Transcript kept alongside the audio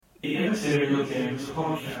The Immaterial Games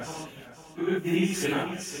podcast with these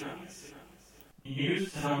guys.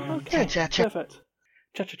 News time. Okay, Perfect.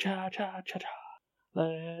 Cha-cha-cha-cha-cha-cha.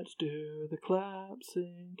 Let's do the clap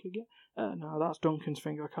sync again. No, that's Duncan's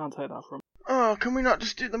finger. I can't take that from him. Oh, can we not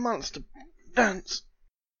just do the monster dance?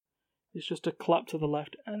 It's just a clap to the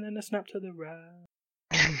left and then a snap to the right.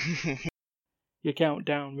 You count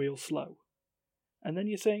down real slow. And then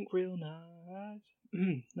you sync real nice.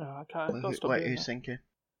 No, I can't. I've got to stop Wait, doing who's that. syncing?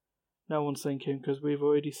 No one's syncing because we've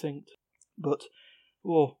already synced. But,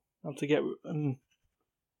 I have to get...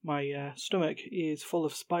 my stomach is full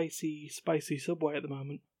of spicy Subway at the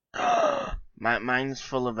moment. Mine's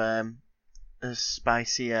full of a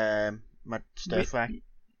spicy my stir fry.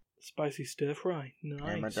 Spicy stir fry,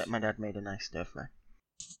 nice. Yeah, my dad made a nice stir fry.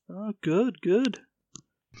 Oh, good.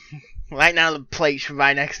 Right now the plate's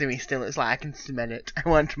right next to me still. It's like I can smell it. I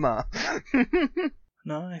want more.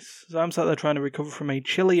 Nice. So I'm sat there trying to recover from a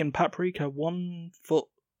chili and paprika 1 foot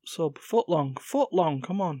sub. Foot long,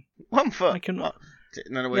 come on. 1 foot? I can... What?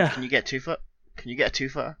 In other words, Yeah. Can you get 2 foot? Can you get a 2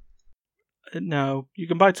 foot? No, you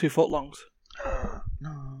can buy 2 foot longs.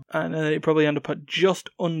 No. And it probably end up at just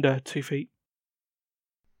under 2 feet.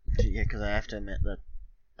 Yeah, because I have to admit that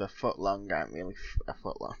the foot long aren't really a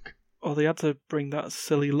foot long. Oh, they had to bring that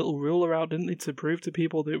silly little ruler out, didn't they, to prove to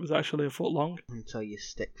people that it was actually a foot long? Until you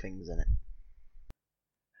stick things in it.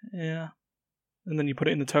 Yeah. And then you put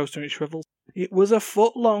it in the toaster and it shrivels. It was a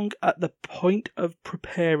foot long at the point of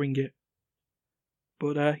preparing it.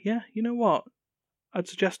 But, yeah, you know what? I'd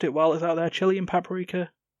suggest it while it's out there. Chili and paprika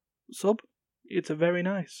sub. It's a very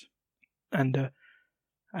nice. And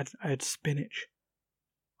I had spinach.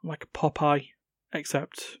 Like a Popeye,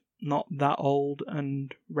 except not that old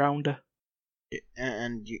and rounder.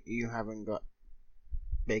 And you haven't got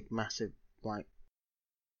big, massive, like,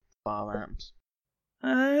 forearms.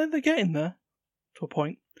 They're getting there, to a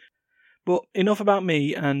point. But enough about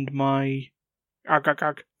me and my... Ag, ag,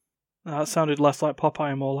 ag. That sounded less like Popeye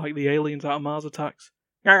and more like the aliens out of Mars Attacks.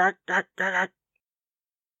 Ag, ag, ag, ag.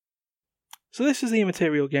 So this is the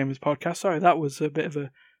Immaterial Gamers podcast. Sorry, that was a bit of a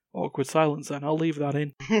awkward silence then. I'll leave that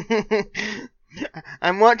in.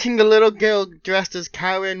 I'm watching the little girl dressed as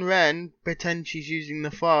Karen Wren pretend she's using the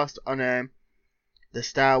Force on the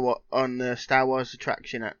Star Wars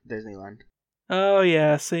attraction at Disneyland. Oh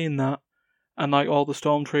yeah, seen that. And like all the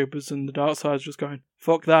stormtroopers and the dark side's just going,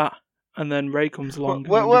 fuck that. And then Rey comes along.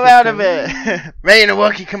 We're out of it. Rey and a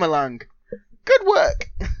Wookiee come along. Good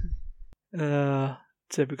work.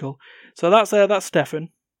 Typical. So that's Stefan.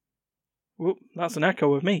 Whoop, that's an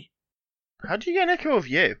echo of me. How do you get an echo of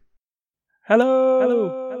you?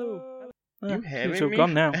 Hello. You hearing so me?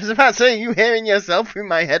 Gone now. I was about to say, you hearing yourself through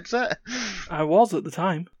my headset? I was at the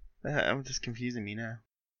time. I'm just confusing me now.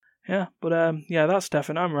 Yeah, but yeah, that's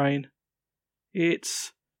Stefan. I'm Ryan.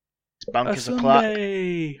 It's Bonkers a o'clock.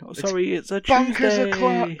 Sunday. Oh, sorry, it's a bonkers Tuesday.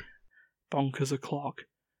 o'clock. Bonkers o'clock.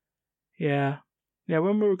 Yeah. Yeah,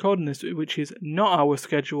 when we're recording this, which is not our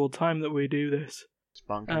scheduled time that we do this. It's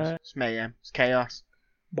bonkers. It's mayhem. It's chaos.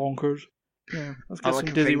 Bonkers. Yeah, let's get All I some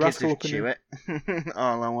can Dizzy think is Rascal to up in chew here. it.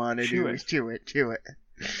 All I want to do is chew it.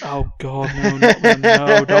 Oh god, no, not them.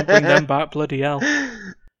 No, don't bring them back, bloody hell.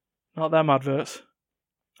 Not them adverts.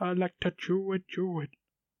 I like to chew it.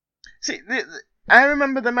 See, I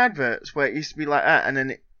remember them adverts where it used to be like that, and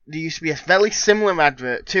then there used to be a very similar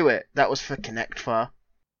advert to it that was for Connect 4.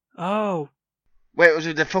 Oh. Where it was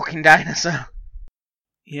with the fucking dinosaur.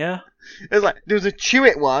 Yeah. It was like, there was a Chew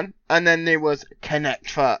It one, and then there was Connect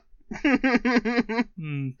 4. Hmm.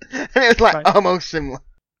 And it was like Right. almost similar.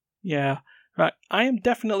 Yeah. Right, I am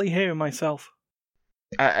definitely hearing myself.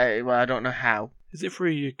 Well, I don't know how. Is it through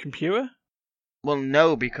your computer? Well,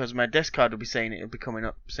 no, because my Discord will be saying it'll be coming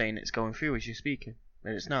up saying it's going through as you're speaking,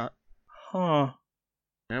 but it's not. Huh.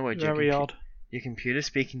 In other words, Very odd. Your computer's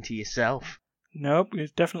speaking to yourself. Nope,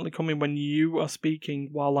 it's definitely coming when you are speaking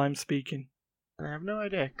while I'm speaking. I have no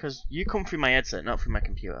idea, because you come through my headset, not through my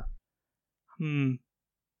computer.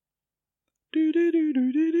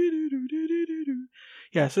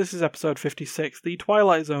 Yes, this is episode 56, the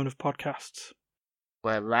Twilight Zone of podcasts.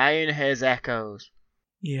 Where Ryan hears echoes.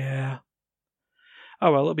 Yeah.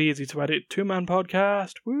 Oh well, it'll be easy to edit. 2-man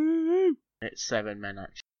podcast. Woo! It's 7 men,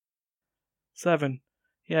 actually. 7.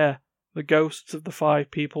 Yeah, the ghosts of the 5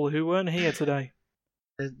 people who weren't here today.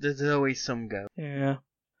 There's always some go. Yeah.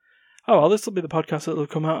 Oh well, this will be the podcast that will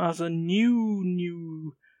come out as a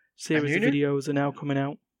new series of videos are now coming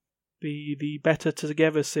out. The Better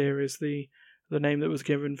Together series, the name that was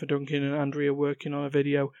given for Duncan and Andrea working on a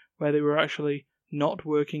video where they were actually not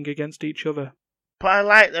working against each other. But I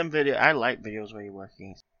like them videos. I like videos where you're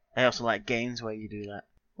working. I also like games where you do that.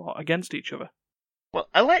 What, against each other? Well,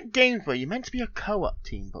 I like games where you're meant to be a co-op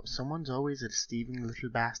team, but someone's always a deceiving little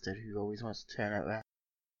bastard who always wants to turn out right.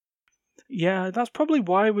 Yeah, that's probably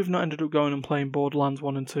why we've not ended up going and playing Borderlands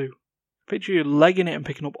 1 and 2. Picture you legging it and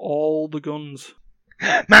picking up all the guns.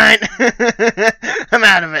 Mine! I'm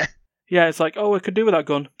out of it. Yeah, it's like, oh, I could do with that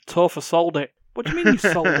gun. Tough, I sold it. What do you mean you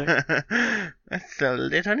sold it? I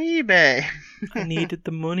sold it on eBay. I needed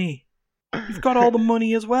the money. You've got all the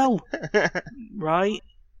money as well, right?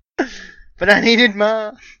 But I needed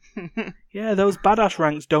more. Yeah, those badass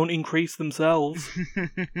ranks don't increase themselves.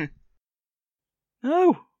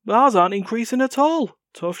 No, ours aren't increasing at all.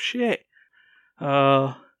 Tough shit.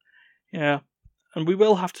 Yeah. And we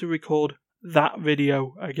will have to record that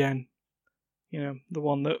video again. You know, the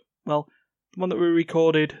one that we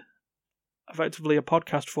recorded effectively a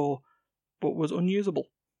podcast for, but was unusable.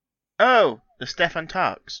 Oh, the Stefan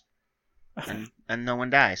talks. And no one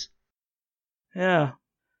dies. Yeah.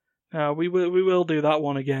 We will do that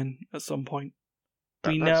one again at some point.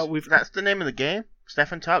 That's the name of the game?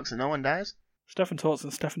 Stefan talks and no one dies? Stefan talks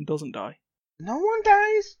and Stefan doesn't die. No one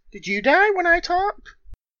dies? Did you die when I talked?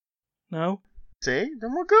 No? See?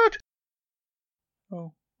 Then we're good.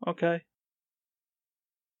 Oh, okay.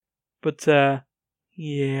 But,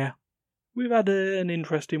 yeah. We've had an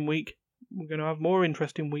interesting week. We're going to have more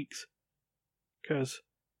interesting weeks. Because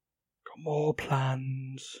got more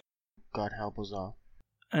plans. God help us all.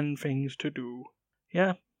 And things to do.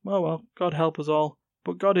 Yeah, well, God help us all.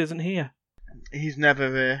 But God isn't here. He's never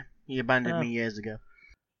here. He abandoned me years ago.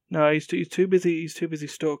 No, he's too busy. He's too busy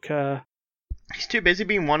stuck. He's too busy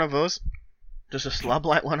being one of us. Just a slob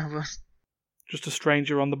like one of us. Just a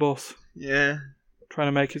stranger on the bus. Yeah. Trying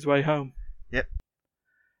to make his way home. Yep.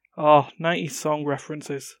 Oh, 90s song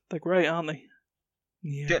references. They're great, aren't they?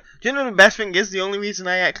 Yeah. Do you know the best thing is? The only reason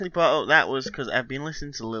I actually brought up that was because I've been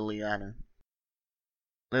listening to Lily Allen.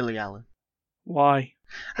 Why?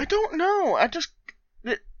 I don't know. I just...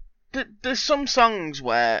 There's some songs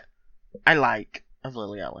where I like of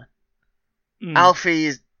Lily Allen. Alfie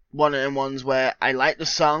is one of them ones where I like the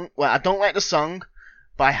song. Well, I don't like the song,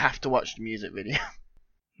 but I have to watch the music video.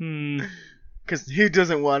 Because who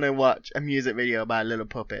doesn't want to watch a music video by a little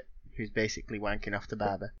puppet who's basically wanking off the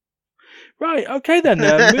barber? Right, okay then,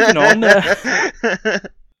 moving on.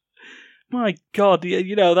 My God,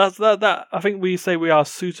 you know, that's that. I think we say we are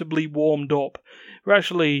suitably warmed up. We're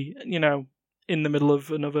actually, you know, in the middle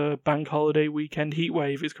of another bank holiday weekend heat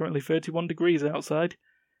wave. It's currently 31 degrees outside.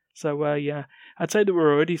 So, yeah, I'd say that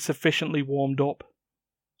we're already sufficiently warmed up.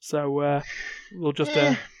 So, we'll just...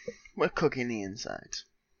 we're cooking the insides.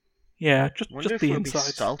 Yeah, just the insides. insides.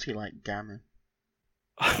 Be salty like gammon.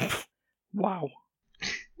 Wow.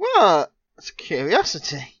 What? It's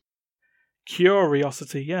curiosity.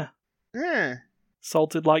 Cure-iosity, yeah. Yeah.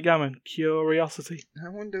 Salted like gammon. Cure-iosity. I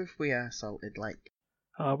wonder if we are salted like...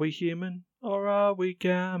 Are we human or are we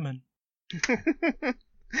gammon?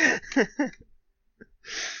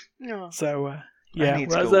 No. So, yeah. I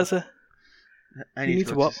need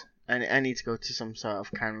to what? I need to go to some sort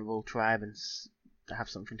of carnival tribe and have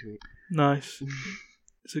something to eat. Nice.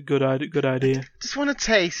 It's a good idea. Just want to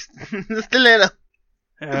taste. Just a little.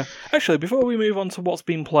 Yeah. Actually, before we move on to what's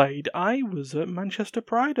been played, I was at Manchester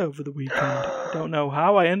Pride over the weekend. I don't know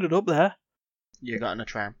how I ended up there. You got on a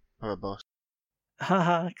tram or a bus.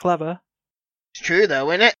 Haha, clever. It's true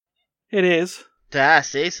though, isn't it? It is.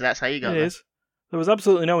 See, so that's how you got there. It is. There was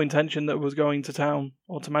absolutely no intention that I was going to town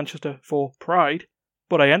or to Manchester for Pride,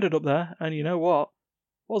 but I ended up there, and you know what?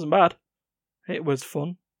 It wasn't bad. It was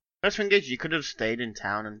fun. Best thing is, you could have stayed in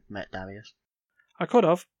town and met Darius. I could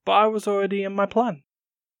have, but I was already in my plan.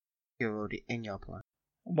 You're already in your plan.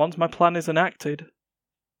 Once my plan is enacted,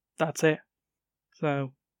 that's it.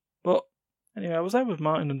 So, but anyway, I was there with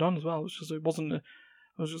Martin and Don as well. I was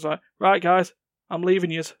just like, right guys, I'm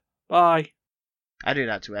leaving yous. Bye. I do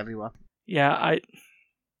that to everyone. Yeah,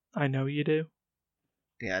 I know you do.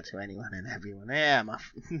 Do that to anyone and everyone. Yeah, I'm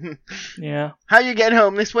off. Yeah. How you getting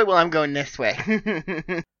home this way? Well, I'm going this way.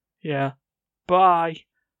 Yeah. Bye.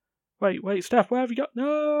 Wait, Steph, where have you got?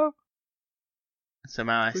 No.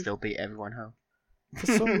 Somehow I still beat everyone home. For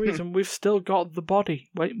some reason, we've still got the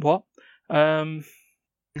body. Wait, what? I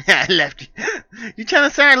left you. You trying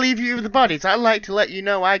to say I leave you with the bodies? I'd like to let you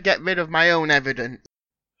know I get rid of my own evidence.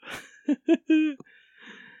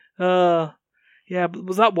 Yeah, but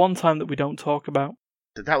was that one time that we don't talk about?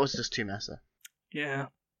 That was just too messy. Yeah.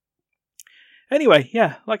 Anyway,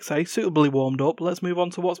 yeah, like I say, suitably warmed up. Let's move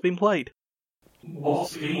on to what's been played.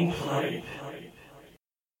 What's been played?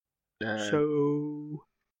 So...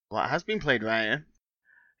 What has been played, Ryan?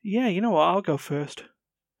 Yeah, you know what, I'll go first.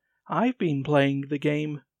 I've been playing the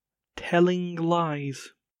game Telling Lies.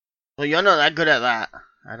 Well, you're not that good at that,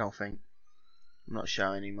 I don't think. I'm not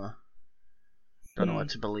sure anymore. Don't know what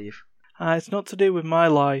to believe. It's not to do with my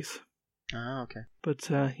lies. Oh, okay. But,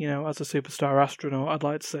 as a superstar astronaut, I'd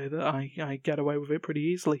like to say that I get away with it pretty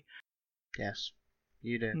easily. Yes,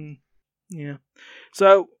 you do. Yeah.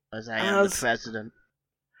 So, as I am the president.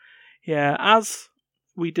 Yeah, as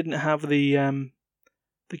we didn't have the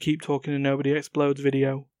Keep Talking and Nobody Explodes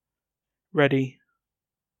video ready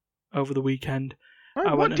over the weekend.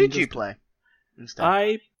 What did you play instead?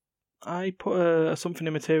 I put something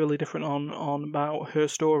immaterially different on about Her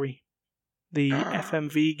Story, the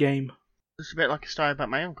FMV game. It's a bit like a story about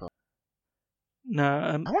my uncle. No,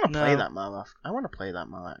 I want to play that more. I want to play that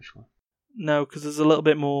more, actually. No, because there's a little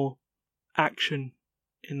bit more action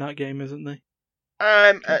in that game, isn't there?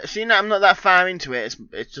 See, no, I'm not that far into it.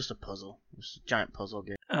 It's just a puzzle. It's a giant puzzle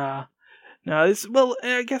game. No,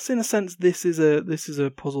 I guess in a sense this is a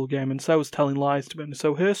puzzle game, and so is Telling Lies to be.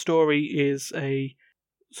 So Her Story is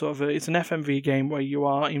it's an FMV game where you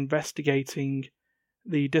are investigating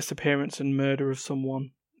the disappearance and murder of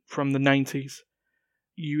someone from the 90s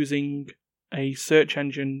using a search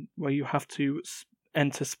engine where you have to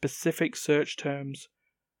enter specific search terms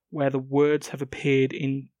where the words have appeared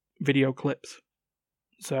in video clips.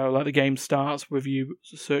 So, like, the game starts with you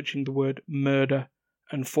searching the word murder,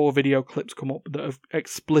 and 4 video clips come up that have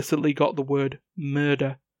explicitly got the word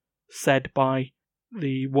murder said by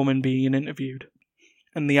the woman being interviewed.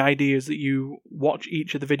 And the idea is that you watch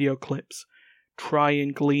each of the video clips, try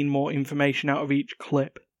and glean more information out of each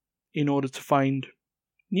clip in order to find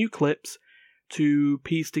new clips to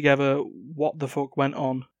piece together what the fuck went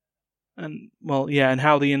on. And, and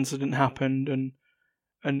how the incident happened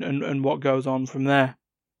and what goes on from there.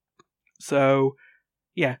 So,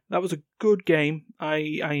 yeah, that was a good game. I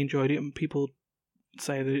enjoyed it, and people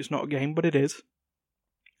say that it's not a game, but it is.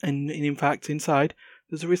 And in fact, inside,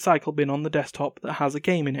 there's a recycle bin on the desktop that has a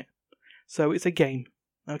game in it. So it's a game,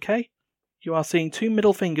 okay? You are seeing 2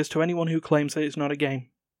 middle fingers to anyone who claims that it's not a game.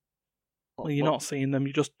 Well, you're not seeing them,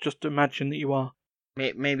 you just imagine that you are.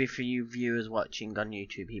 Maybe for you viewers watching on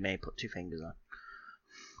YouTube, he may put 2 fingers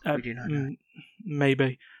on. We do not know.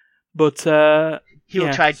 Maybe. But,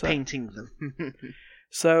 He'll try painting them.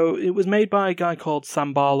 So, it was made by a guy called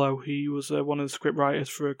Sam Barlow. He was one of the script writers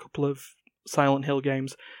for a couple of Silent Hill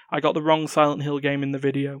games. I got the wrong Silent Hill game in the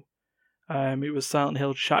video. It was Silent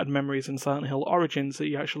Hill Shattered Memories and Silent Hill Origins that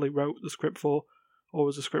he actually wrote the script for, or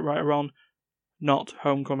was a script writer on, not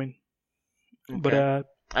Homecoming. Okay. But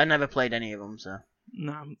I never played any of them, so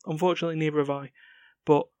no, unfortunately neither have I.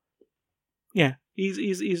 But yeah,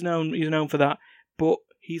 he's known for that. But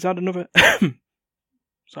he's had another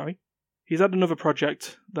He's had another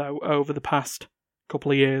project though over the past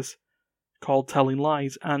couple of years called Telling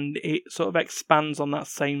Lies, and it sort of expands on that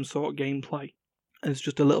same sort of gameplay. And it's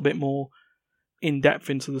just a little bit more in depth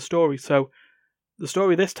into the story. So the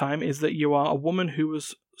story this time is that you are a woman who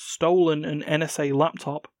has stolen an NSA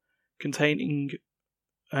laptop containing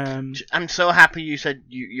I'm so happy you said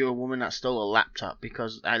you're a woman that stole a laptop,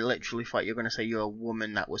 because I literally thought you were going to say you're a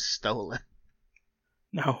woman that was stolen.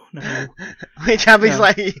 No. Which Abby's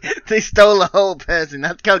like, they stole a whole person.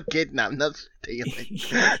 That's called kidnap, not stealing.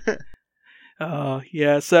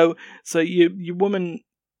 Yeah. So your woman,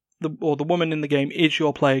 the woman in the game is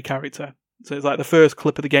your player character. So it's like the first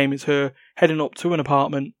clip of the game is her heading up to an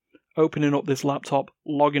apartment, opening up this laptop,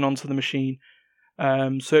 logging onto the machine,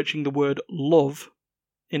 searching the word love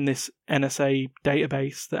in this NSA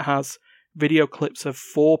database that has video clips of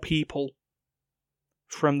 4 people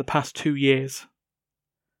from the past 2 years.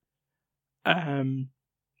 And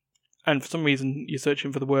for some reason you're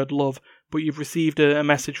searching for the word love, but you've received a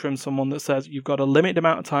message from someone that says you've got a limited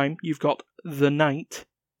amount of time, you've got the night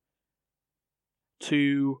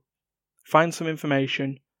to find some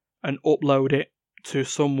information and upload it to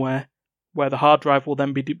somewhere where the hard drive will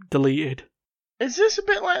then be deleted. Is this a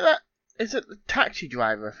bit like that? Is it the Taxi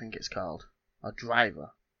Driver, I think it's called? Or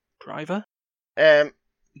Driver? Driver?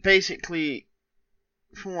 Basically,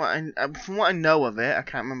 from what I know of it, I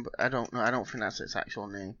can't remember. I don't know. I don't think that's its actual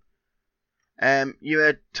name. You're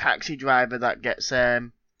a taxi driver that gets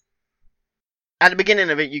at the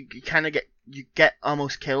beginning of it, you kind of get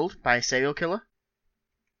almost killed by a serial killer,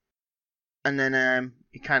 and then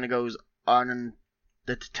it kind of goes on, and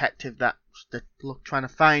the detective that's trying to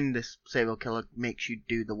find this serial killer makes you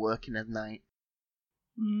do the work in the night.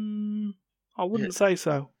 I wouldn't say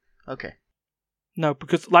so. Okay. No,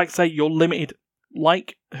 because like I say, you're limited.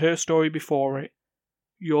 Like Her Story before it,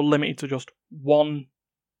 you're limited to just one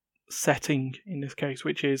setting in this case,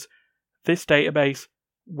 which is this database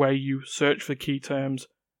where you search for key terms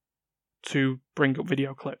to bring up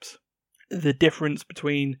video clips. The difference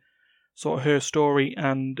between sort of her story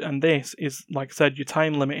and this is, like I said, you're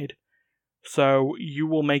time limited. So you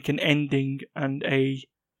will make an ending and a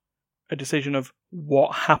decision of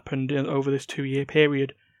what happened over this 2-year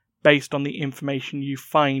period based on the information you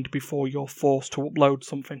find before you're forced to upload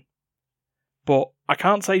something. But I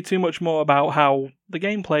can't say too much more about how the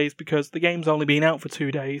game plays because the game's only been out for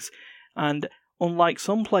 2 days, and unlike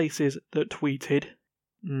some places that tweeted,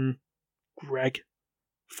 Greg,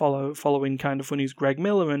 following Kind of Funny's Greg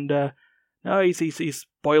Miller, and no, he's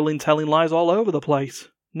spoiling, telling lies all over the place.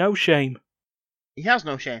 No shame. He has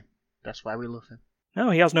no shame. That's why we love him. No,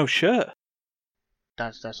 he has no shirt.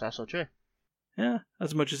 That's also true. Yeah,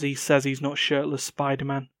 as much as he says he's not shirtless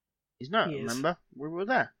Spider-Man. He's not, remember? We were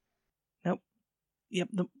there. Nope. Yep,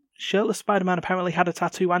 the shirtless Spider-Man apparently had a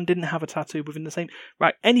tattoo and didn't have a tattoo within the same...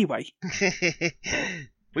 Right, anyway.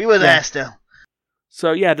 We were there still.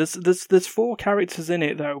 So yeah, there's 4 characters in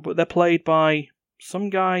it though, but they're played by some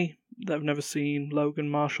guy that I've never seen, Logan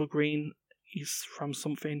Marshall Green. He's from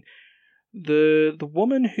something. The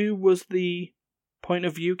woman who was the point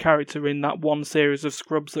of view character in that one series of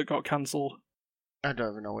Scrubs that got cancelled. I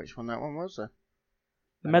don't even know which one that one was then.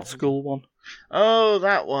 The med school one. Oh,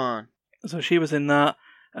 that one. So she was in that.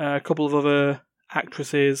 A couple of other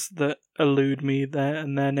actresses that elude me there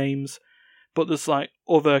and their names. But there's like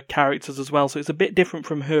other characters as well. So it's a bit different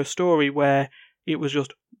from her story where it was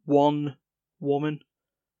just one woman.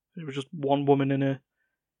 It was just one woman in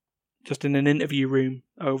an interview room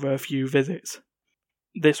over a few visits.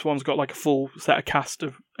 This one's got like a full set of cast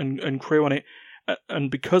and crew on it.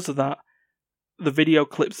 And because of that, the video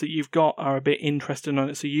clips that you've got are a bit interesting on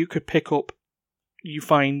it. So you could pick up, you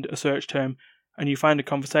find a search term, and you find a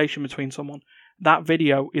conversation between someone. That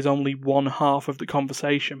video is only one half of the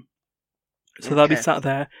conversation. So they'll be sat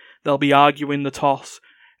there, they'll be arguing the toss,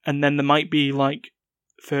 and then there might be like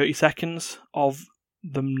 30 seconds of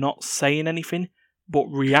them not saying anything, but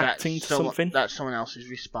reacting to something. That's someone else's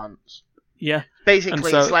response. Yeah.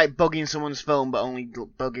 Basically, it's like bugging someone's phone, but only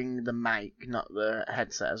bugging the mic, not the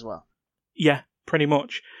headset as well. Yeah, pretty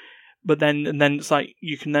much. But then it's like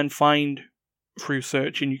you can then find through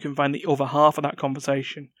searching, you can find the other half of that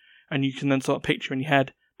conversation, and you can then sort of picture in your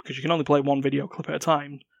head, because you can only play one video clip at a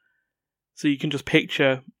time. So you can just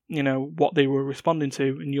picture, what they were responding to,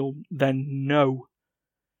 and you'll then know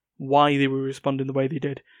why they were responding the way they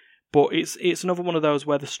did. But it's another one of those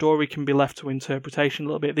where the story can be left to interpretation a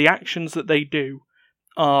little bit. The actions that they do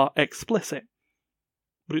are explicit,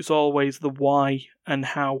 but it's always the why and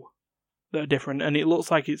how that are different. And it looks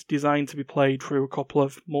like it's designed to be played through a couple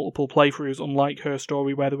of multiple playthroughs, unlike her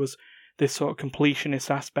story where there was this sort of completionist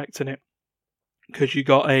aspect in it. Because you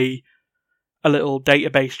got a little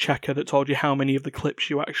database checker that told you how many of the clips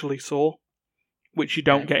you actually saw, which you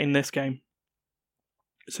don't get in this game.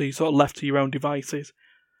 So you're sort of left to your own devices.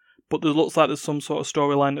 But there looks like there's some sort of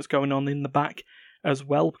storyline that's going on in the back as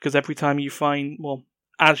well, because every time you find,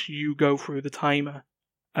 as you go through the timer,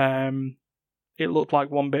 it looked like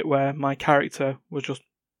one bit where my character was just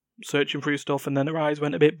searching through stuff and then her eyes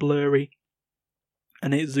went a bit blurry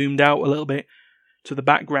and it zoomed out a little bit to the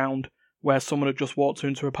background where someone had just walked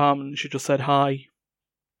into her apartment and she just said hi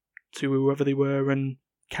to whoever they were and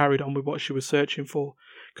carried on with what she was searching for.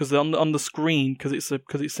 Because on the screen, because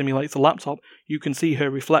it simulates a laptop, you can see her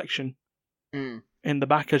reflection in the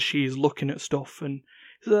back as she's looking at stuff, and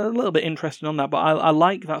it's a little bit interesting on that. But I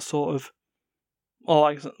like that sort of,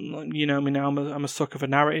 me now, I'm a sucker for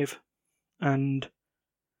narrative, and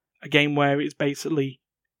a game where it's basically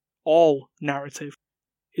all narrative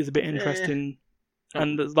is a bit interesting,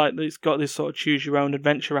 and it's got this sort of choose your own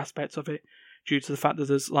adventure aspect of it, due to the fact that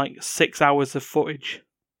there's like 6 hours of footage.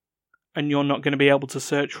 And you're not going to be able to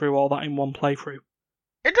search through all that in one playthrough.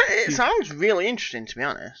 It sounds really interesting, to be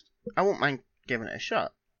honest. I wouldn't mind giving it a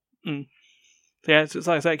shot. So yeah, it's like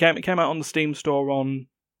I say, it came out on the Steam store on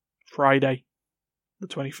Friday, the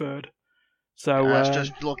 23rd. So I was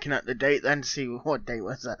just looking at the date then to see what date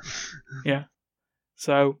was that. Yeah.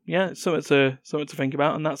 So yeah, it's something to think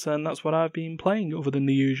about, and that's what I've been playing, other than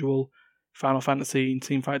the usual Final Fantasy,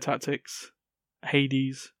 Teamfight Tactics,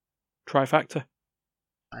 Hades, Trifecta.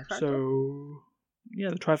 So, yeah,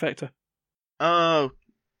 the trifecta. Oh.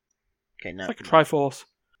 Okay, no. It's like a Triforce.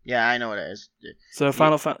 Yeah, I know what it is. So,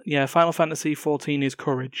 Final Fantasy 14 is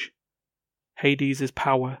Courage. Hades is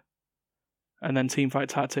Power. And then Teamfight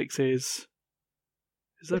Tactics is...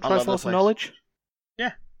 Is there Triforce of Knowledge?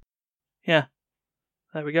 Yeah. Yeah.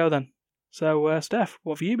 There we go then. So, Steph,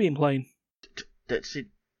 what have you been playing?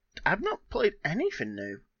 I've not played anything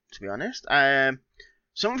new, to be honest.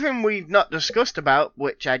 Something we've not discussed about,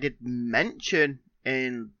 which I did mention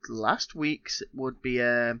in last week's, would be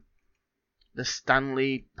the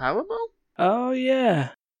Stanley Powerball. Oh, yeah.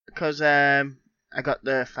 Because I got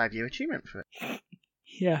the 5-year achievement for it.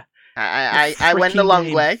 Yeah. I went the freaking long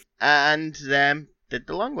game. way and did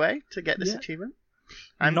the long way to get this Yeah. achievement.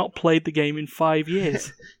 I've not played the game in 5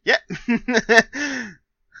 years. Yep.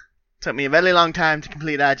 Took me a very long time to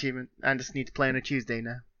complete that achievement. I just need to play on a Tuesday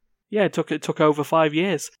now. Yeah, it took over 5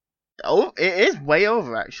 years. Oh, it is way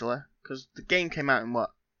over actually, because the game came out in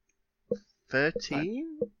what?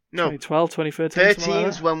 13? No, 2012, 2013, 13 something like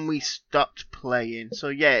is that. when we stopped playing. So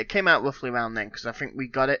yeah, it came out roughly around then, because I think we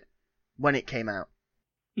got it when it came out.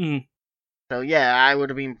 Mm. So yeah, I would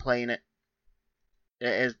have been playing it.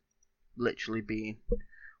 It has literally been,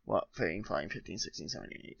 what, 13, 14, 15, 16,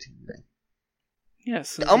 17, 18, 19.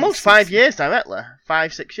 Yes. Almost 5 years directly.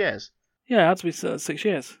 5-6 years. Yeah, it had to be 6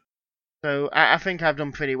 years. So I think I've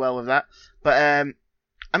done pretty well with that. But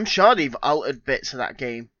I'm sure they've altered bits of that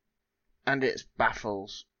game. And it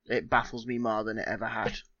baffles me more than it ever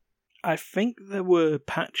had. I think there were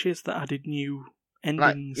patches that added new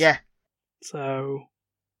endings. Yeah. So,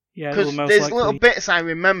 yeah, Because there's little bits I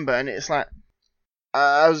remember, and it's like,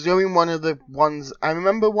 I was doing one of the ones, I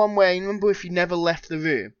remember one where, if you never left the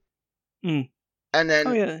room, and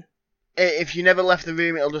then if you never left the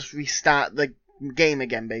room, it'll just restart the game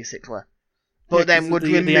again, basically. But then would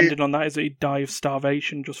the ending on that is that you die of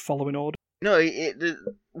starvation just following order. No,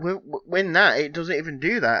 when it doesn't even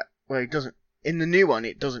do that. Well, it doesn't. In the new one,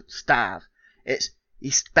 it doesn't starve.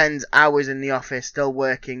 He spends hours in the office still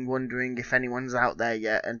working, wondering if anyone's out there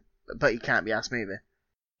yet, but he can't be asked moving.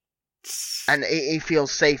 And he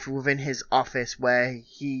feels safe within his office where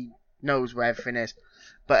he knows where everything is.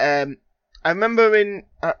 But I remember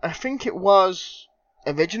I think it was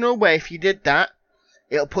original, where if you did that,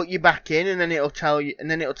 it'll put you back in, and then it'll tell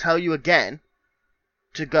you again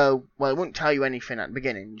to go. Well, it won't tell you anything at the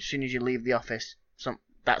beginning. As soon as you leave the office,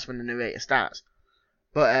 that's when the narrator starts.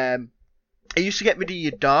 But it used to get rid of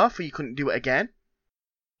your door, so you couldn't do it again.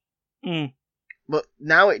 But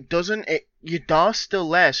now it doesn't. Your door's still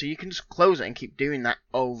there, so you can just close it and keep doing that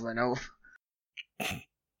over and over.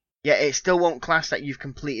 Yeah, it still won't class that you've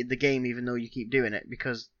completed the game, even though you keep doing it,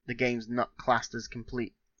 because the game's not classed as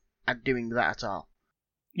complete at doing that at all.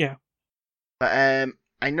 Yeah. But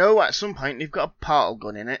I know at some point they've got a portal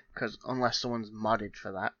gun in it, because unless someone's modded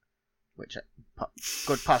for that, which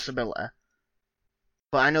good possibility.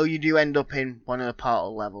 But I know you do end up in one of the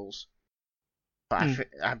portal levels. But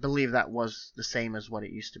I believe that was the same as what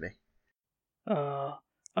it used to be.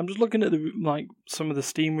 I'm just looking at some of the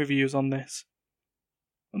Steam reviews on this,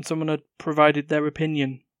 and someone had provided their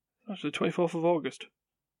opinion. Actually, 24th of August.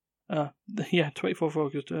 24th of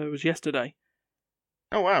August was yesterday.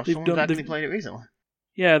 Oh wow! Someone's actually played it recently.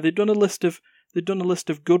 Yeah, they've done a list of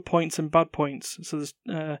good points and bad points. So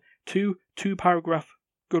there's two paragraph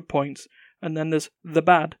good points, and then there's the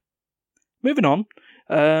bad. Moving on.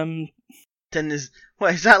 Then there's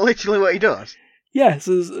is that literally what he does? Yeah,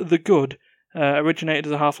 so there's the good. Originated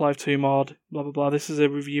as a Half-Life 2 mod. Blah blah blah. This is a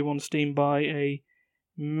review on Steam by a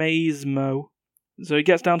Mazemo. So it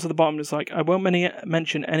gets down to the bottom. And it's like, I won't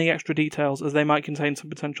mention any extra details as they might contain some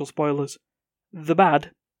potential spoilers. The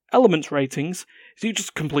bad. Elements ratings. So you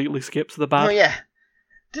just completely skips the bad. Oh yeah.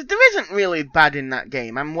 There isn't really bad in that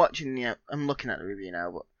game. I'm looking at the review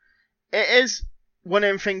now, but it is one of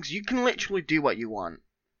them things you can literally do what you want.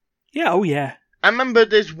 Yeah, oh yeah. I remember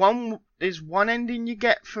there's one ending you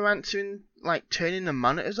get for answering, like, turning the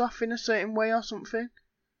monitors off in a certain way or something.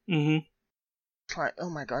 Mm-hmm. It's like, oh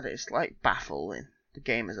my god, it's like baffling. The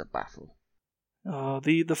game is a baffle.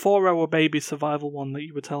 The 4-hour baby survival one that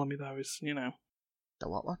you were telling me though is, The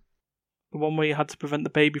what one? The one where you had to prevent the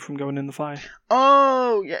baby from going in the fire.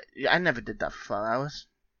 Oh, yeah, I never did that for 4 hours.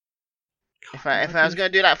 If I was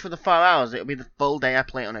going to do that for the 4 hours, it would be the full day I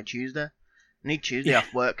play it on a Tuesday. I need Tuesday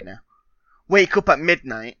off work now. Wake up at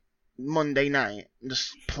midnight, Monday night, and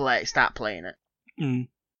just start playing it.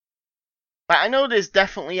 But I know there's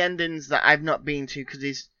definitely endings that I've not been to, because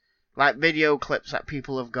there's like video clips that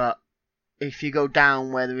people have got. If you go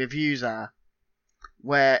down where the reviews are,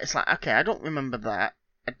 where it's like, okay, I don't remember that.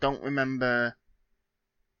 I don't remember.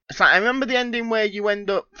 It's like, I remember the ending where you end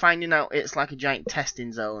up finding out it's like a giant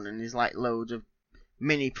testing zone and there's like loads of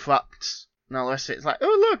mini props and all the rest of it. It's like,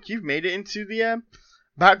 oh look, you've made it into the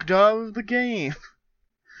back door of the game.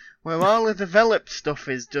 Where all the developed stuff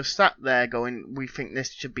is just sat there going, we think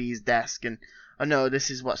this should be his desk, and oh no,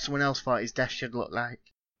 this is what someone else thought his desk should look like.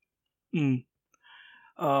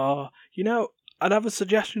 I'd have a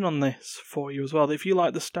suggestion on this for you as well. If you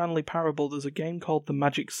like the Stanley Parable, there's a game called The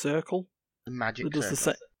Magic Circle. The Magic Circle?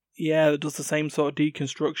 That does the same sort of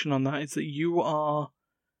deconstruction on that. It's that you are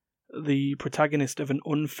the protagonist of an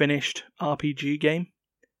unfinished RPG game,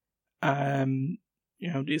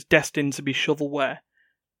 it's destined to be shovelware.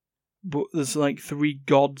 But there's like 3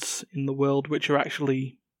 gods in the world which are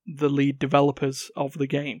actually the lead developers of the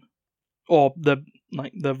game, or the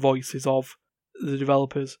voices of the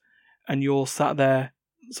developers, and you're sat there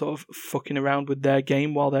sort of fucking around with their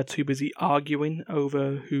game while they're too busy arguing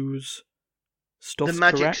over whose stuff's The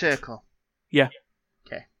magic correct. circle. Yeah.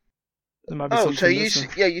 Okay. There might be Oh, so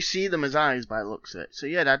something you see them as eyes by the looks of it. So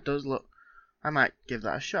yeah, that does look. I might give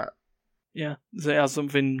that a shot. Yeah, so it has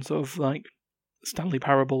something sort of like Stanley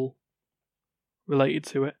Parable related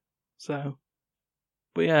to it. So,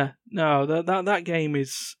 but yeah, no, that game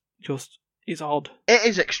is just odd. It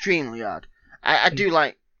is extremely odd. I do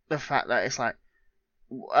like the fact that it's like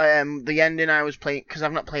the ending I was playing, because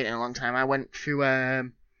I've not played it in a long time. I went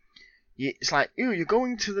through it's like, ooh, you're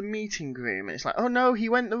going to the meeting room, and it's like, oh no, he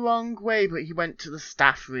went the wrong way, but he went to the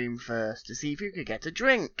staff room first to see if you could get a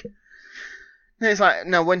drink. And it's like,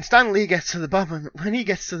 no, when he gets to the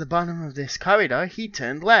bottom of this corridor, he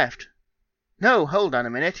turned left. No, hold on a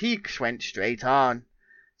minute, he went straight on.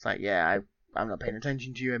 It's like, yeah, I'm not paying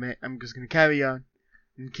attention to you, mate. I'm just going to carry on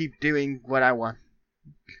and keep doing what I want.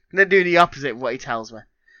 And then do the opposite of what he tells me.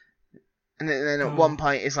 And then at one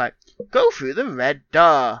point, it's like, go through the red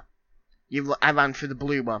door. I ran through the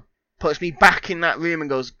blue one. Puts me back in that room and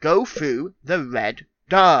goes, go through the red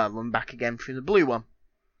door. Run back again through the blue one.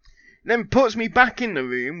 Then puts me back in the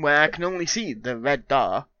room where I can only see the red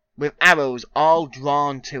door with arrows all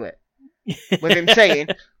drawn to it. With him saying,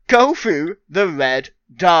 go through the red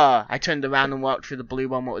door. I turned around and walked through the blue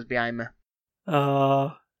one, what was behind me.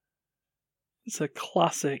 It's a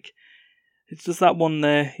classic. It's just that one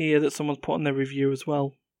there here that someone's put in their review as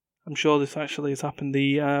well. I'm sure this actually has happened.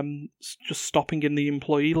 The just stopping in the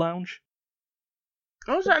employee lounge.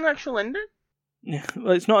 Oh, is that an actual ending? Yeah,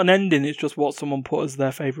 well, it's not an ending. It's just what someone put as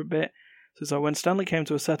their favourite bit. So when Stanley came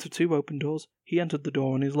to a set of 2 open doors, he entered the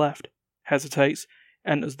door on his left, hesitates,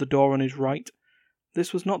 enters the door on his right.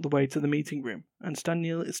 This was not the way to the meeting room, and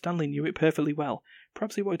Stanley knew it perfectly well.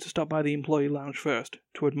 Perhaps he wanted to stop by the employee lounge first,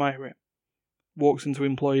 to admire it. Walks into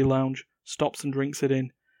employee lounge, stops and drinks it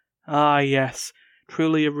in. Ah, yes,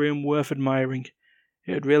 truly a room worth admiring.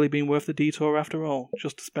 It had really been worth the detour after all,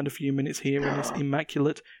 just to spend a few minutes here in this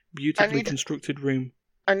immaculate, beautifully constructed room.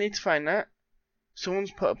 I need to find that.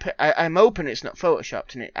 Someone's put I'm hoping it's not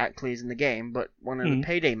photoshopped and it actually is in the game, but one of the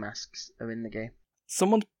Payday masks are in the game.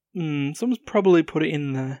 Someone's probably put it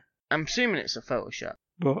in there. I'm assuming it's a Photoshop.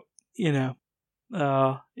 But,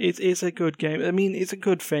 it's a good game. I mean, it's a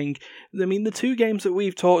good thing. I mean, the 2 games that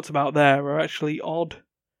we've talked about there are actually odd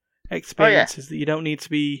experiences that you don't need to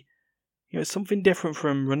be... it's something different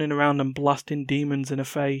from running around and blasting demons in a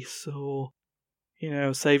face, or,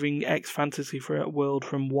 saving X fantasy for a world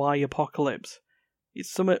from Y apocalypse. It's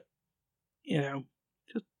something,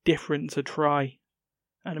 just different to try.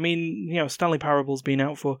 And I mean, Stanley Parable's been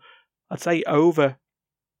out for, I'd say, over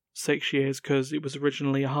 6 years, because it was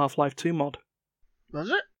originally a Half-Life 2 mod. Was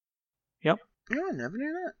it? Yep. No, I never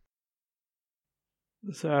knew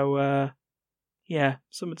that. So,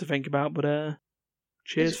 something to think about, but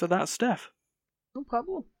cheers for that, Steph. No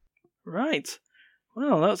problem. Right.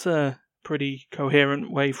 Well, that's a pretty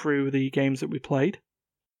coherent way through the games that we played.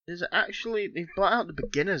 There's actually, they've brought out the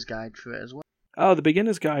beginner's guide for it as well. Oh, the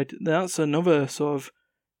beginner's guide. That's another sort of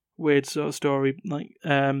weird sort of story. Like,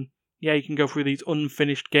 you can go through these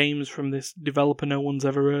unfinished games from this developer no one's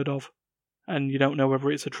ever heard of, and you don't know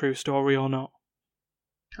whether it's a true story or not.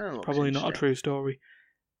 It's probably not a true story.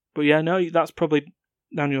 But yeah, no, that's probably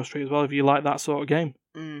down your street as well if you like that sort of game.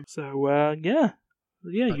 So,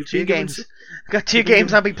 you've been given... I've got 2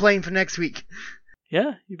 games I'll be playing for next week.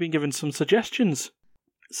 Yeah, you've been given some suggestions.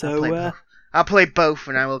 So, I'll play both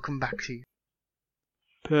and I will come back to you.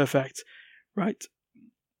 Perfect. Right.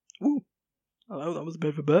 Ooh. Hello, that was a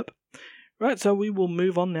bit of a burp. Right, so we will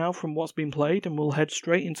move on now from what's been played and we'll head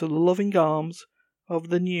straight into the loving arms of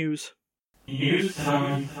the news. News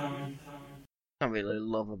time. Not really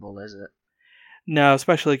lovable, is it? No,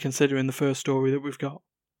 especially considering the first story that we've got.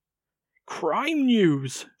 Crime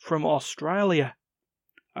news from Australia.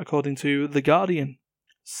 According to The Guardian,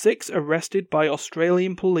 6 arrested by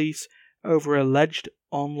Australian police over alleged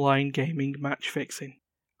online gaming match fixing.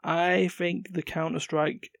 I think the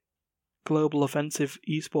Counter-Strike global offensive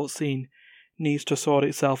esports scene needs to sort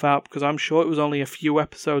itself out, because I'm sure it was only a few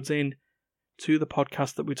episodes in to the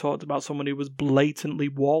podcast that we talked about someone who was blatantly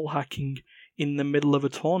wall hacking in the middle of a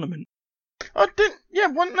tournament. Oh,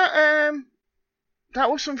 wasn't that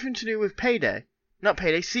was something to do with Payday. Not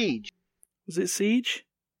Payday, Siege. Was it Siege?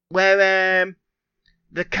 Where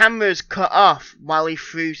the cameras cut off while he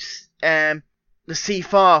threw the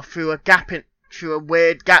C4 through a gap through a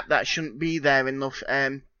weird gap that shouldn't be there in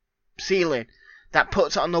the ceiling. That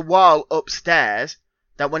puts it on the wall upstairs.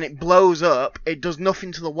 That when it blows up, it does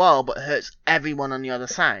nothing to the wall but hurts everyone on the other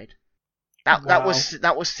side. That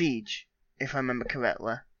was Siege, if I remember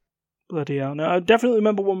correctly. Bloody hell! No, I definitely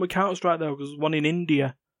remember one with Counter-Strike though, because one in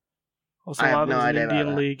India or something like that. Was an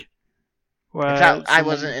Indian league. Where I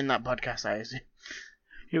wasn't in that podcast, I assume.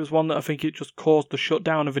 It was one that I think it just caused the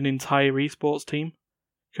shutdown of an entire esports team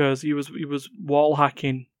because he was wall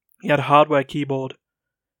hacking. He had a hardware keyboard,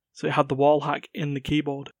 so it had the wall hack in the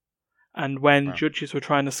keyboard. And when judges were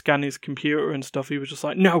trying to scan his computer and stuff, he was just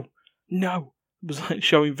like, no. It was like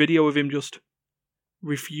showing video of him just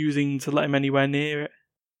refusing to let him anywhere near it.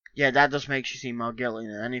 Yeah, that just makes you seem more guilty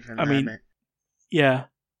than anything. Yeah.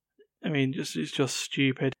 I mean, it's just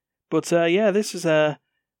stupid. But this is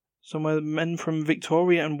some men from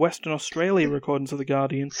Victoria and Western Australia, according to The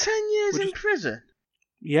Guardian. 10 years in prison?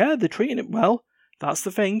 Yeah, they're treating it well. That's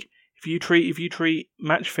the thing. If you treat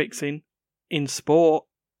match fixing in sport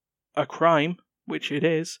a crime, which it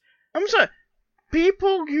is. I'm sorry,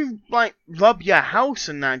 people who rob your house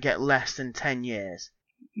and that get less than 10 years.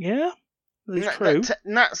 Yeah, that's true.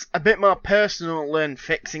 That's a bit more personal than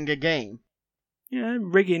fixing a game. Yeah,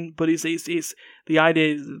 rigging, but it's the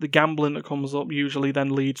idea, the gambling that comes up usually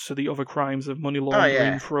then leads to the other crimes of money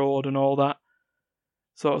laundering, fraud, and all that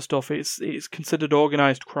sort of stuff. It's considered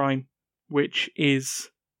organised crime, which is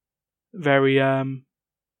very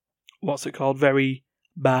very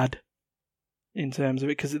bad in terms of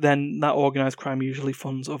it, because then that organised crime usually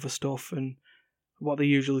funds other stuff, and what they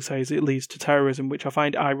usually say is it leads to terrorism, which I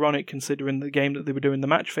find ironic considering the game that they were doing the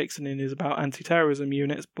match fixing in is about anti-terrorism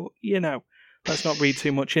units, but let's not read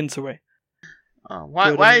too much into it. Oh,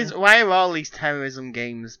 why are all these terrorism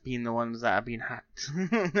games being the ones that have been hacked?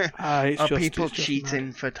 Are people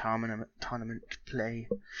cheating for tournament play?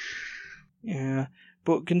 Yeah,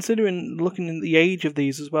 but looking at the age of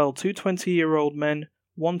these as well, 2 20-year-old men,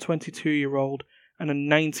 1 22-year-old, and a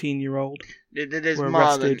 19-year-old were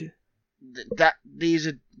arrested. These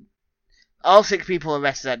are all 6 people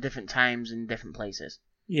arrested at different times in different places.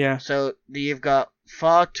 Yeah. So you've got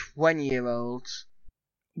 4 20-year-olds,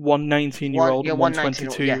 1 19-year-old, and 1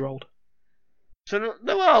 22-year-old. So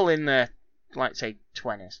they're all in their, say,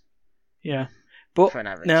 20s. Yeah. But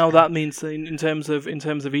now that means in terms of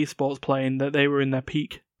esports playing that they were in their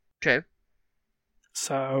peak. True.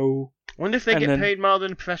 So. I wonder if they get paid more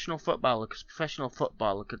than a professional footballer, because professional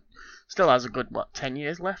footballer still has a good 10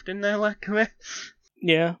 years left in their career.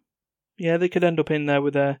 Yeah. Yeah, they could end up in there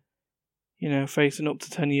with their, facing up to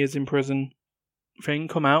 10 years in prison thing,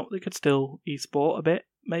 come out, they could still esport a bit,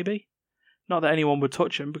 maybe. Not that anyone would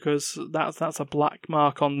touch them, because that's a black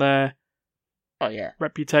mark on their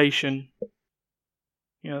reputation.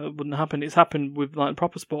 It wouldn't happen. It's happened with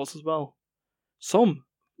proper sports as well. Some,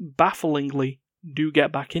 bafflingly, do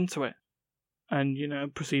get back into it. And,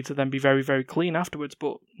 proceed to then be very, very clean afterwards.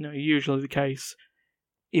 But, usually the case,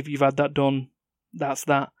 if you've had that done, that's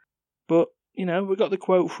that. But, we got the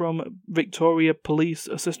quote from Victoria Police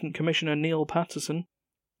Assistant Commissioner Neil Patterson,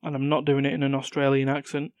 and I'm not doing it in an Australian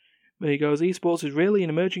accent, but he goes, esports is really an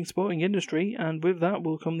emerging sporting industry, and with that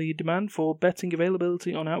will come the demand for betting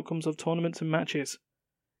availability on outcomes of tournaments and matches.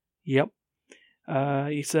 Yep.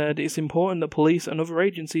 He said it's important that police and other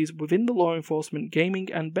agencies within the law enforcement,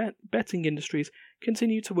 gaming and betting industries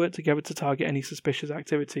continue to work together to target any suspicious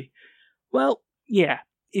activity. Well, yeah.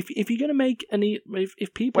 If you're going to make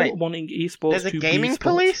if people are wanting esports there's to a gaming be sports,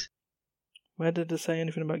 police? Where did they say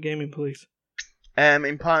anything about gaming police?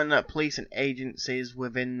 Important that police and agencies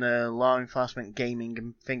within the law enforcement, gaming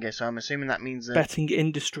and finger. So I'm assuming that means betting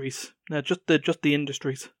industries. No, just the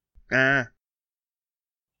industries. Ah.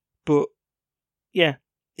 But yeah,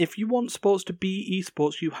 if you want sports to be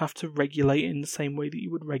esports, you have to regulate it in the same way that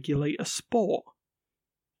you would regulate a sport.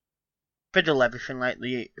 Fiddle everything like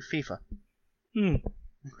the FIFA.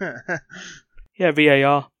 Yeah,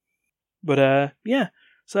 VAR. But yeah.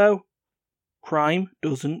 So crime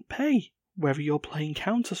doesn't pay, whether you're playing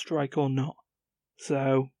Counter-Strike or not.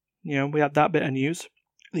 So, we had that bit of news.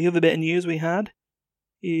 The other bit of news we had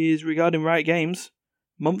is regarding Riot Games.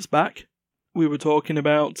 Months back, we were talking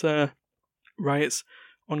about Riot's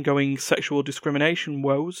ongoing sexual discrimination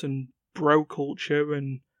woes and bro culture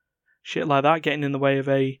and shit like that getting in the way of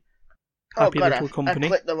a happy little company. I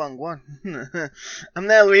clicked the wrong one. I'm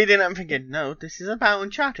there reading it and thinking, no, this is about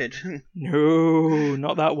Uncharted. No,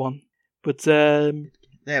 not that one. But there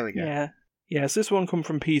we go. Yeah. Yes, this one come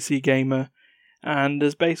from PC Gamer and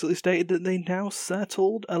has basically stated that they now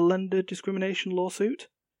settled a lender discrimination lawsuit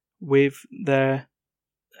with their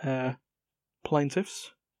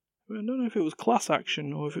plaintiffs, I don't know if it was class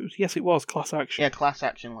action or if it was. Yes, it was class action. Yeah, class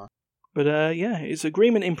action law. But yeah, it's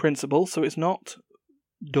agreement in principle, so it's not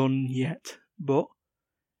done yet. But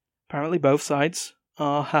apparently both sides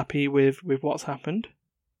are happy with what's happened.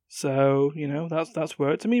 So, that's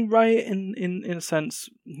worked. I mean, Riot, in a sense,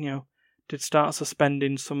 did start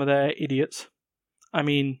suspending some of their idiots. I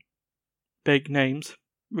mean, big names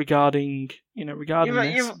regarding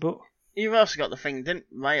this. But you've also got the thing, didn't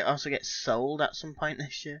Riot also get sold at some point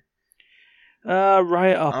this year?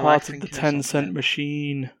 Riot are part of the Tencent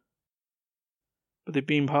machine. But they've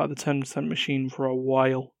been part of the Tencent machine for a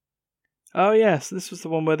while. Oh yes, this was the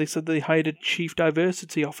one where they said they hired a chief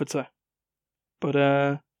diversity officer. But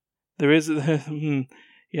there is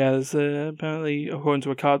there's apparently, according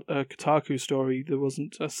to a Kotaku story, there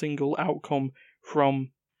wasn't a single outcome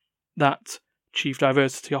from that chief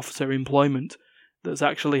diversity officer employment that's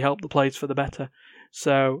actually helped the place for the better.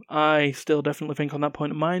 So I still definitely think on that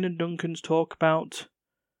point of mine and Duncan's talk about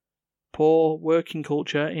poor working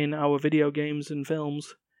culture in our video games and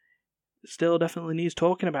films still definitely needs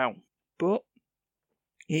talking about. But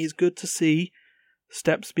it is good to see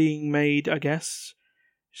steps being made, I guess.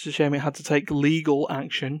 It's a shame it had to take legal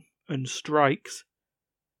action and strikes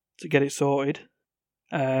to get it sorted.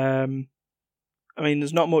 I mean,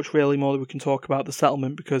 there's not much really more that we can talk about the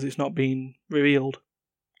settlement because it's not been revealed.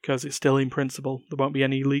 Because it's still in principle. There won't be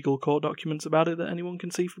any legal court documents about it that anyone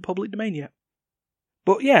can see for public domain yet.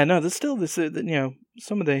 But yeah, no, there's still this,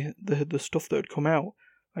 some of the stuff that had come out.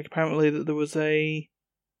 Like apparently that there was a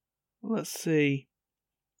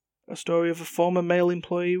story of a former male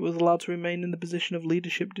employee who was allowed to remain in the position of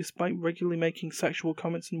leadership despite regularly making sexual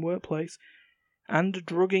comments in the workplace and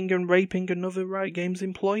drugging and raping another Riot Games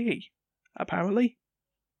employee. Apparently.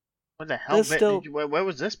 What the hell where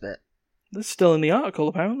was this bit? This is still in the article,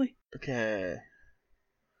 apparently. Okay.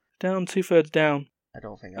 Down 2/3 down. I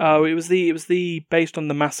don't think. It was the based on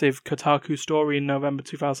the massive Kotaku story in November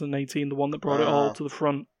 2018, the one that brought it all to the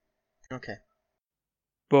front. Okay.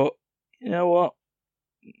 But you know what?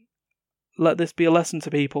 Let this be a lesson to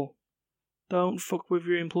people. Don't fuck with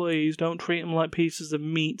your employees. Don't treat them like pieces of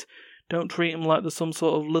meat. Don't treat them like there's some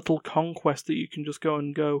sort of little conquest that you can just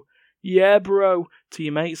go, yeah, bro, to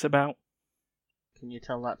your mates about. Can you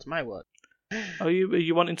tell that to my work? Are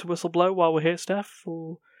you wanting to whistleblow while we're here, Steph,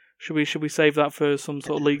 or should we save that for some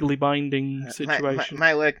sort of legally binding situation?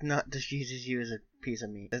 My work not just uses you as a piece of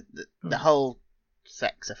meat. The whole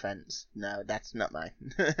sex offence. No, that's not mine.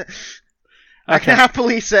 I can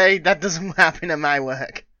happily say that doesn't happen in my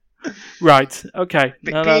work. Right. Okay.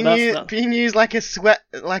 Being used like a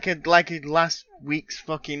last week's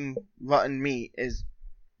fucking rotten meat is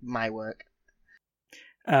my work.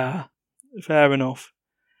 Fair enough.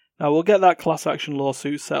 Now we'll get that class action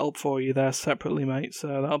lawsuit set up for you there separately, mate.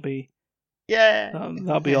 So that'll be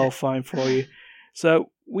that'll be all fine for you.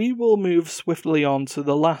 So we will move swiftly on to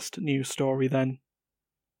the last news story then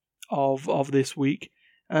of this week,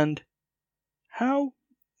 and how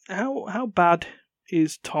bad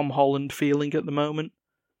is Tom Holland feeling at the moment,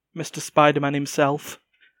 Mr. Spider-Man himself?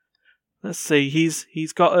 Let's see.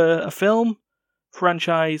 He's got a film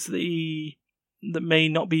franchise that may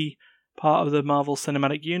not be part of the Marvel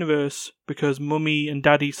Cinematic Universe because Mummy and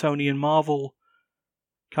Daddy Sony and Marvel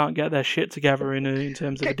can't get their shit together in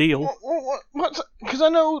terms of a deal. Because I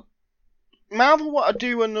know Marvel want to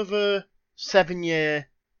do another 7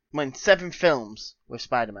 films with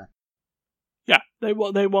Spider-Man. Yeah, they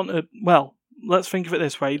want to. Well, let's think of it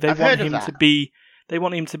this way: they want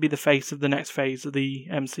him to be the face of the next phase of the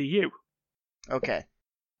MCU. Okay.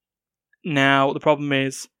 Now the problem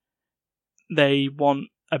is they want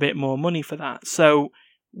a bit more money for that. So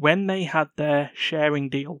when they had their sharing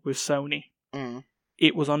deal with Sony,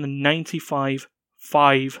 it was on a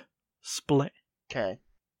 95-5 split. Okay.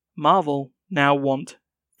 Marvel now want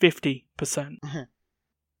 50%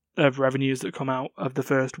 of revenues that come out of the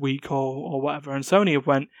first week or whatever, and Sony have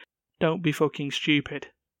went, don't be fucking stupid.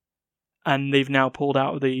 And they've now pulled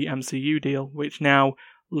out of the MCU deal, which now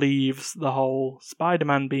leaves the whole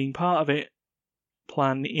Spider-Man being part of it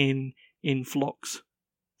plan in flux.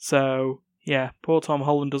 So, yeah, poor Tom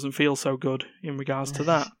Holland doesn't feel so good in regards to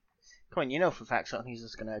that. Come on, you know for a fact Sony's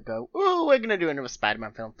just going to go, oh, we're going to do another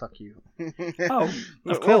Spider-Man film, fuck you. Oh,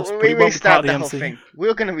 of course, but we it won't be part of the whole MCU. thing.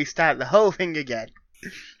 We're going to restart the whole thing again.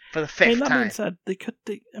 For the fifth that time. being said, they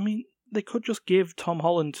could just give Tom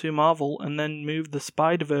Holland to Marvel and then move the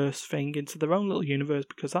Spider-Verse thing into their own little universe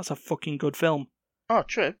because that's a fucking good film. Oh,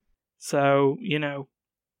 true. So,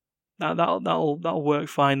 that'll work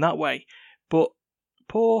fine that way. But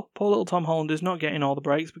poor little Tom Holland is not getting all the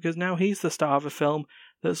breaks because now he's the star of a film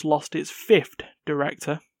that's lost its fifth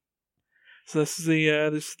director. So this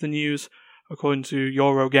is the news according to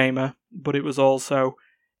Eurogamer, but it was also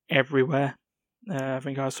everywhere. I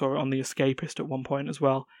think I saw it on The Escapist at one point as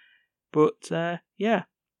well. But yeah,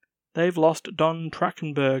 they've lost Don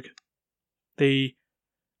Trachtenberg, the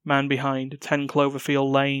man behind 10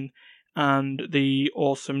 Cloverfield Lane and the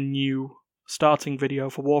awesome new starting video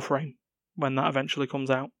for Warframe when that eventually comes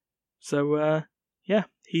out. So yeah,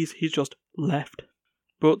 he's just left.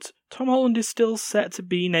 But Tom Holland is still set to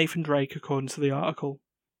be Nathan Drake according to the article.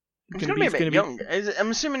 It's going to be a bit young.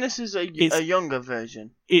 I'm assuming this is a younger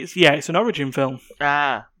version. It's an origin film.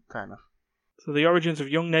 Ah, fair enough. So the origins of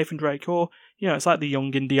young Nathan Drake, or it's like the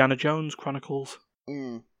young Indiana Jones Chronicles.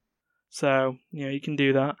 Mm. So you can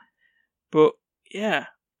do that. But yeah,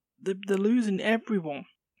 they're losing everyone.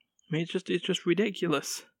 I mean, it's just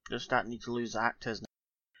ridiculous. Just starting to lose actors now.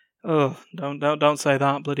 Oh, don't say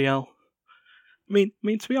that, bloody hell. I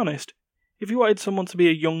mean, to be honest, if you wanted someone to be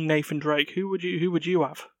a young Nathan Drake, who would you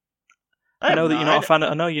have? I know that you're not a fan.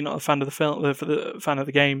 I know you're not a fan of the film, fan of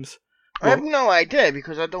the games. I have no idea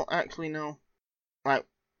because I don't actually know, like,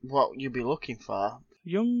 what you'd be looking for.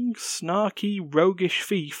 Young, snarky, roguish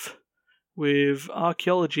thief with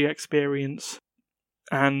archaeology experience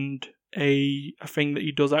and a thing that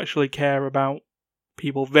he does actually care about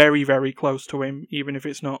people very, very close to him, even if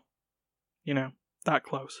it's not, that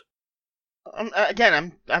close.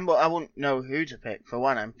 Again, I wouldn't know who to pick. For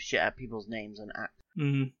one, I'm shit at people's names and acts.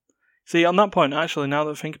 Mm. See, on that point, actually, now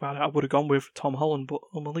that I think about it, I would have gone with Tom Holland, but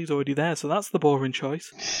well, he's already there, so that's the boring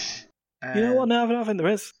choice. You know what? No, I don't think there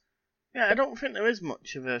is. Yeah, I don't think there is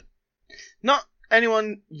much of a... Not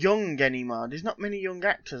anyone young anymore. There's not many young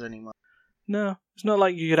actors anymore. No, it's not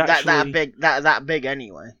like you could actually... That big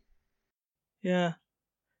anyway. Yeah.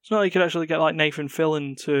 It's not like you could actually get like Nathan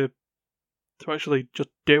Fillion to actually just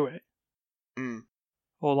do it. Mm.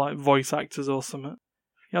 Or like voice actors or something.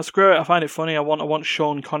 Yeah, screw it. I find it funny. I want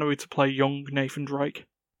Sean Connery to play young Nathan Drake.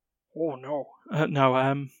 Oh no,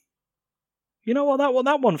 no. You know what?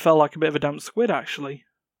 That one felt like a bit of a damp squid, actually.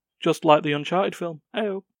 Just like the Uncharted film.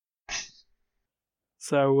 Hey-oh.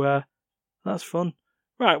 So that's fun.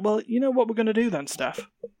 Right. Well, you know what we're gonna do then, Steph?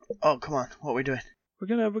 Oh, come on. What are we doing? We're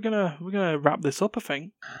gonna wrap this up, I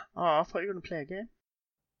think. Oh, I thought you were gonna play a game.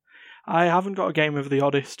 I haven't got a game of the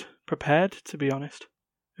oddest prepared, to be honest.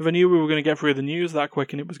 If I knew we were going to get through the news that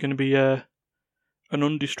quick and it was going to be an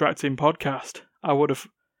undistracting podcast, I would have.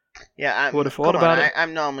 Yeah, I would have thought about it.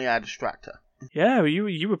 I'm normally a distractor. Yeah,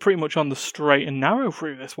 you were pretty much on the straight and narrow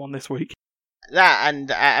through this one this week. That,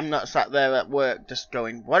 and I'm not sat there at work just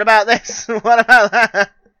going, what about this? What about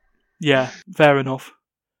that? Yeah, fair enough.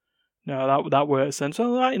 No, that works then.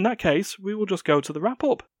 So in that case, we will just go to the wrap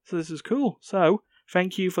up. So this is cool. So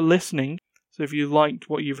thank you for listening. So if you liked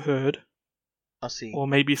what you've heard, I'll see. Or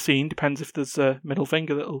maybe seen, depends if there's a middle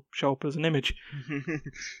finger that'll show up as an image.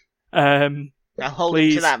 I'll hold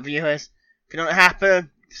you to that, viewers. If you're not happy,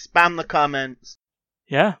 spam the comments.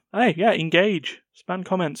 Yeah, engage. Spam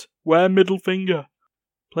comments. Wear middle finger.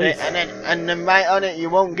 Please. And then right on it, you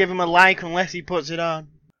won't give him a like unless he puts it on.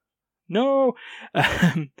 No.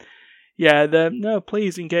 No,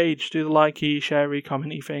 please engage. Do the likey, sharey,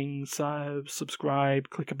 commenty things. Subscribe,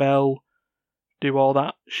 click a bell. Do all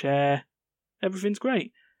that. Share. Everything's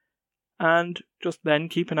great. And just then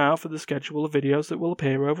keep an eye out for the schedule of videos that will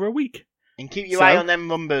appear over a week. And keep your eye on them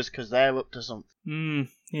numbers, because they're up to something.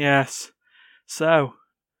 Yes. So,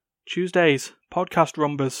 Tuesdays, podcast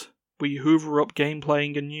rumbers. We hoover up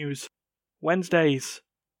gameplaying and news. Wednesdays,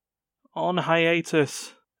 on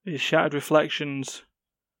hiatus, is Shattered Reflections.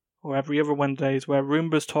 Or every other Wednesdays, where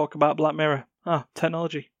Roombas talk about Black Mirror.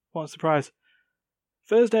 Technology. What a surprise.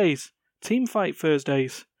 Thursdays, Teamfight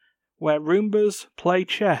Thursdays, where Roombas play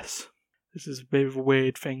chess. This is a bit of a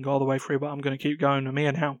weird thing all the way through, but I'm going to keep going with me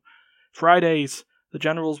and how. Fridays, the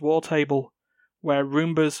General's War Table, where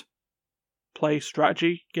Roombas play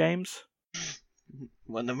strategy games.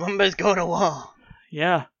 When the Roombas go to war.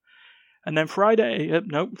 Yeah. And then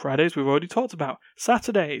Fridays we've already talked about.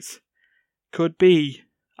 Saturdays could be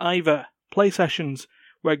either play sessions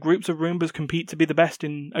where groups of Roombas compete to be the best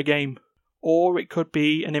in a game, or it could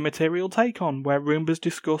be an Immaterial take on where Roombas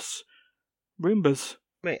discuss Roombas.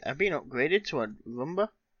 Wait, I've been upgraded to a Roomba?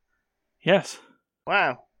 Yes.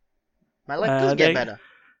 Wow. My life does get better.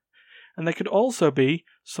 And there could also be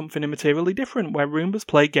something immaterially different where Roombas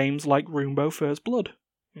play games like Roombo First Blood,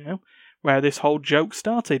 where this whole joke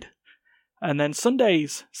started. And then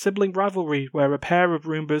Sundays, sibling rivalry, where a pair of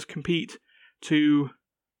Roombas compete to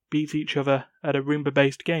beat each other at a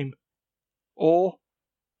Roomba-based game. Or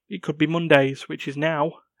it could be Mondays, which is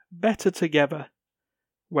now Better Together,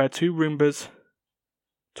 where two Roombas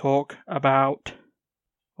talk about...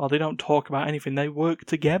 Well, they don't talk about anything. They work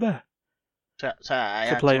together So I to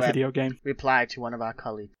had play a to video game. reply to one of our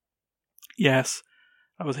colleagues. Yes.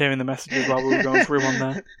 I was hearing the messages while we were going through on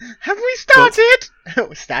there. Have we started?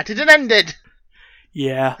 We started and ended.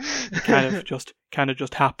 Yeah, it kind of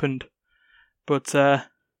just happened. But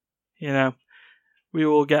we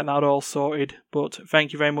will get that all sorted. But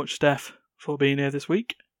thank you very much, Steph, for being here this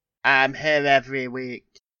week. I'm here every week.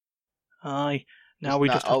 Aye. Now Just we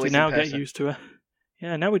not just have to always now in get person. used to it.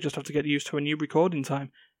 Yeah, now we just have to get used to a new recording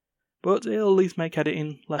time. But it'll at least make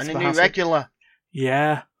editing less And of a a new hassle. regular.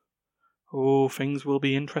 Yeah. Oh, things will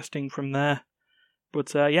be interesting from there.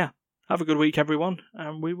 But yeah, have a good week, everyone,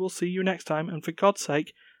 and we will see you next time. And for God's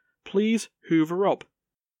sake, please hoover up.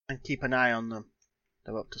 And keep an eye on them.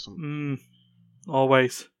 They're up to something.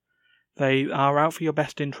 Always. They are out for your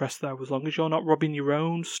best interest, though. As long as you're not robbing your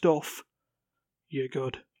own stuff, you're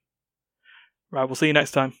good. Right, we'll see you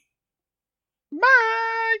next time. Bye!